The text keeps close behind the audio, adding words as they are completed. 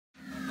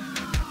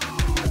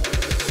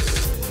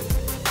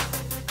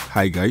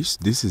Hi guys,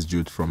 this is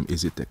Jude from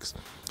Easytechs.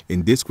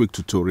 In this quick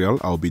tutorial,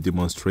 I'll be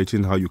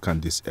demonstrating how you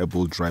can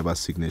disable driver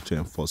signature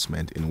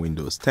enforcement in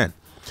Windows 10.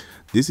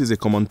 This is a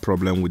common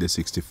problem with the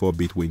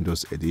 64-bit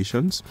Windows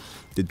editions.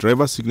 The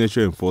driver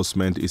signature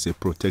enforcement is a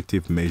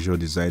protective measure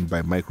designed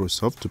by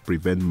Microsoft to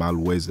prevent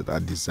malwares that are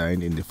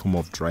designed in the form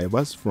of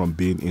drivers from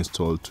being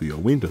installed to your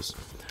Windows.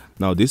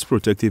 Now, this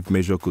protective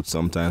measure could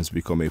sometimes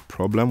become a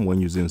problem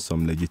when using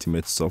some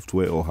legitimate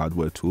software or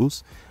hardware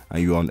tools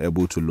and you are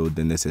unable to load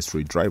the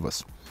necessary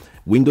drivers.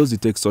 Windows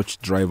detects such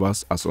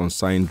drivers as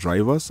unsigned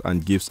drivers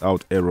and gives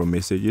out error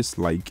messages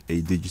like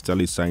a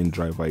digitally signed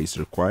driver is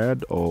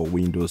required, or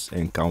Windows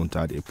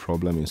encountered a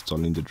problem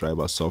installing the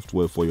driver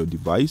software for your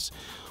device,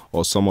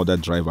 or some other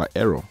driver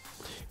error.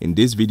 In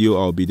this video,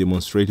 I'll be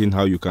demonstrating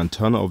how you can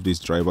turn off this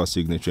driver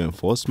signature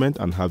enforcement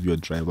and have your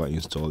driver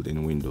installed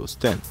in Windows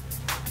 10.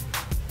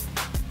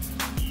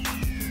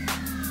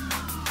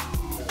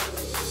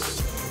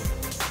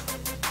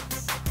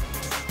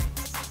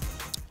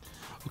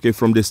 Okay,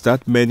 from the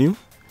Start menu,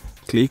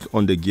 click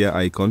on the gear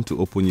icon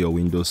to open your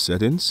Windows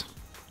settings.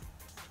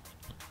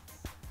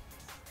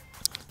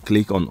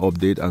 Click on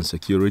Update and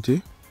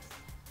Security.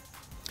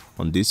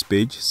 On this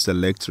page,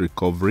 select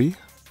Recovery.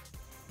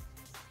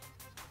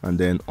 And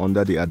then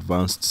under the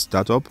Advanced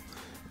Startup,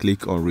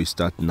 click on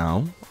Restart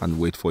Now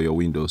and wait for your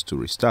Windows to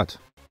restart.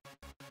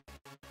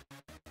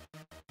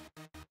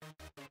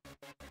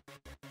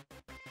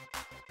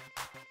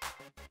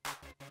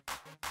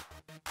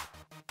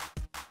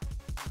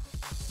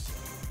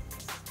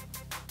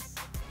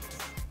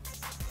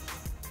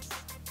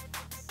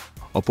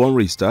 Upon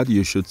restart,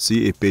 you should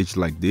see a page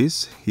like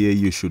this. Here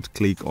you should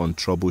click on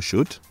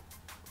Troubleshoot,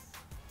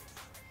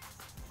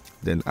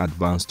 then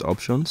Advanced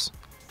Options.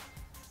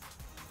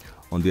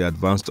 On the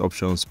Advanced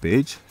Options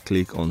page,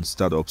 click on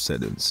Startup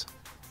Settings.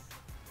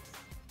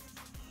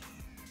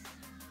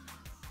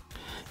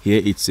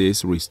 Here it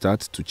says Restart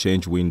to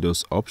change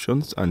Windows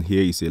options, and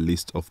here is a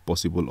list of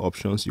possible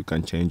options you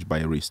can change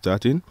by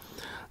restarting.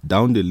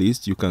 Down the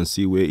list, you can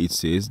see where it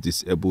says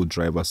Disable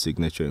Driver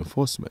Signature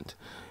Enforcement.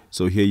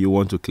 So here you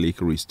want to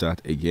click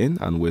Restart again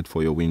and wait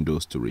for your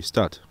Windows to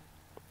restart.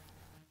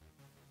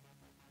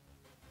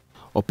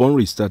 Upon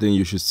restarting,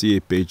 you should see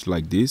a page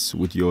like this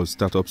with your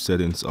startup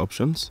settings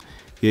options.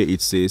 Here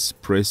it says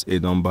press a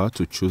number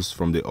to choose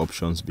from the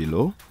options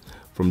below.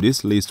 From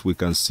this list, we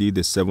can see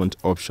the 7th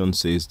option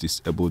says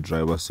Disable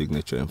Driver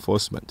Signature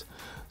Enforcement.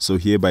 So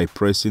here, by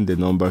pressing the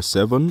number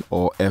 7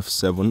 or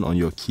F7 on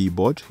your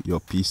keyboard, your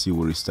PC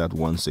will restart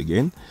once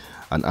again.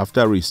 And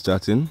after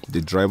restarting,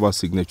 the driver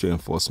signature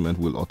enforcement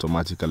will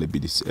automatically be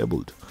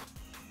disabled.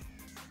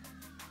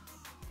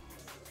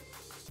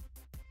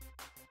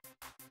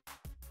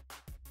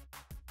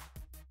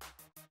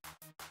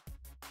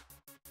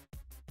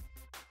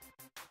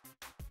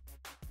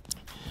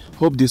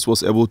 Hope this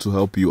was able to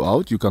help you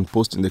out. You can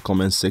post in the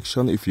comment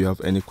section if you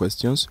have any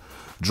questions.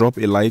 Drop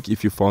a like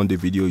if you found the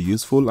video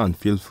useful, and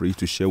feel free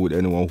to share with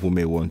anyone who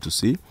may want to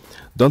see.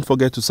 Don't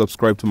forget to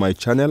subscribe to my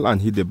channel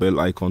and hit the bell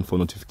icon for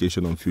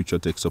notification on future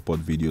tech support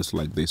videos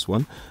like this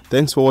one.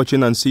 Thanks for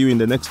watching and see you in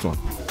the next one.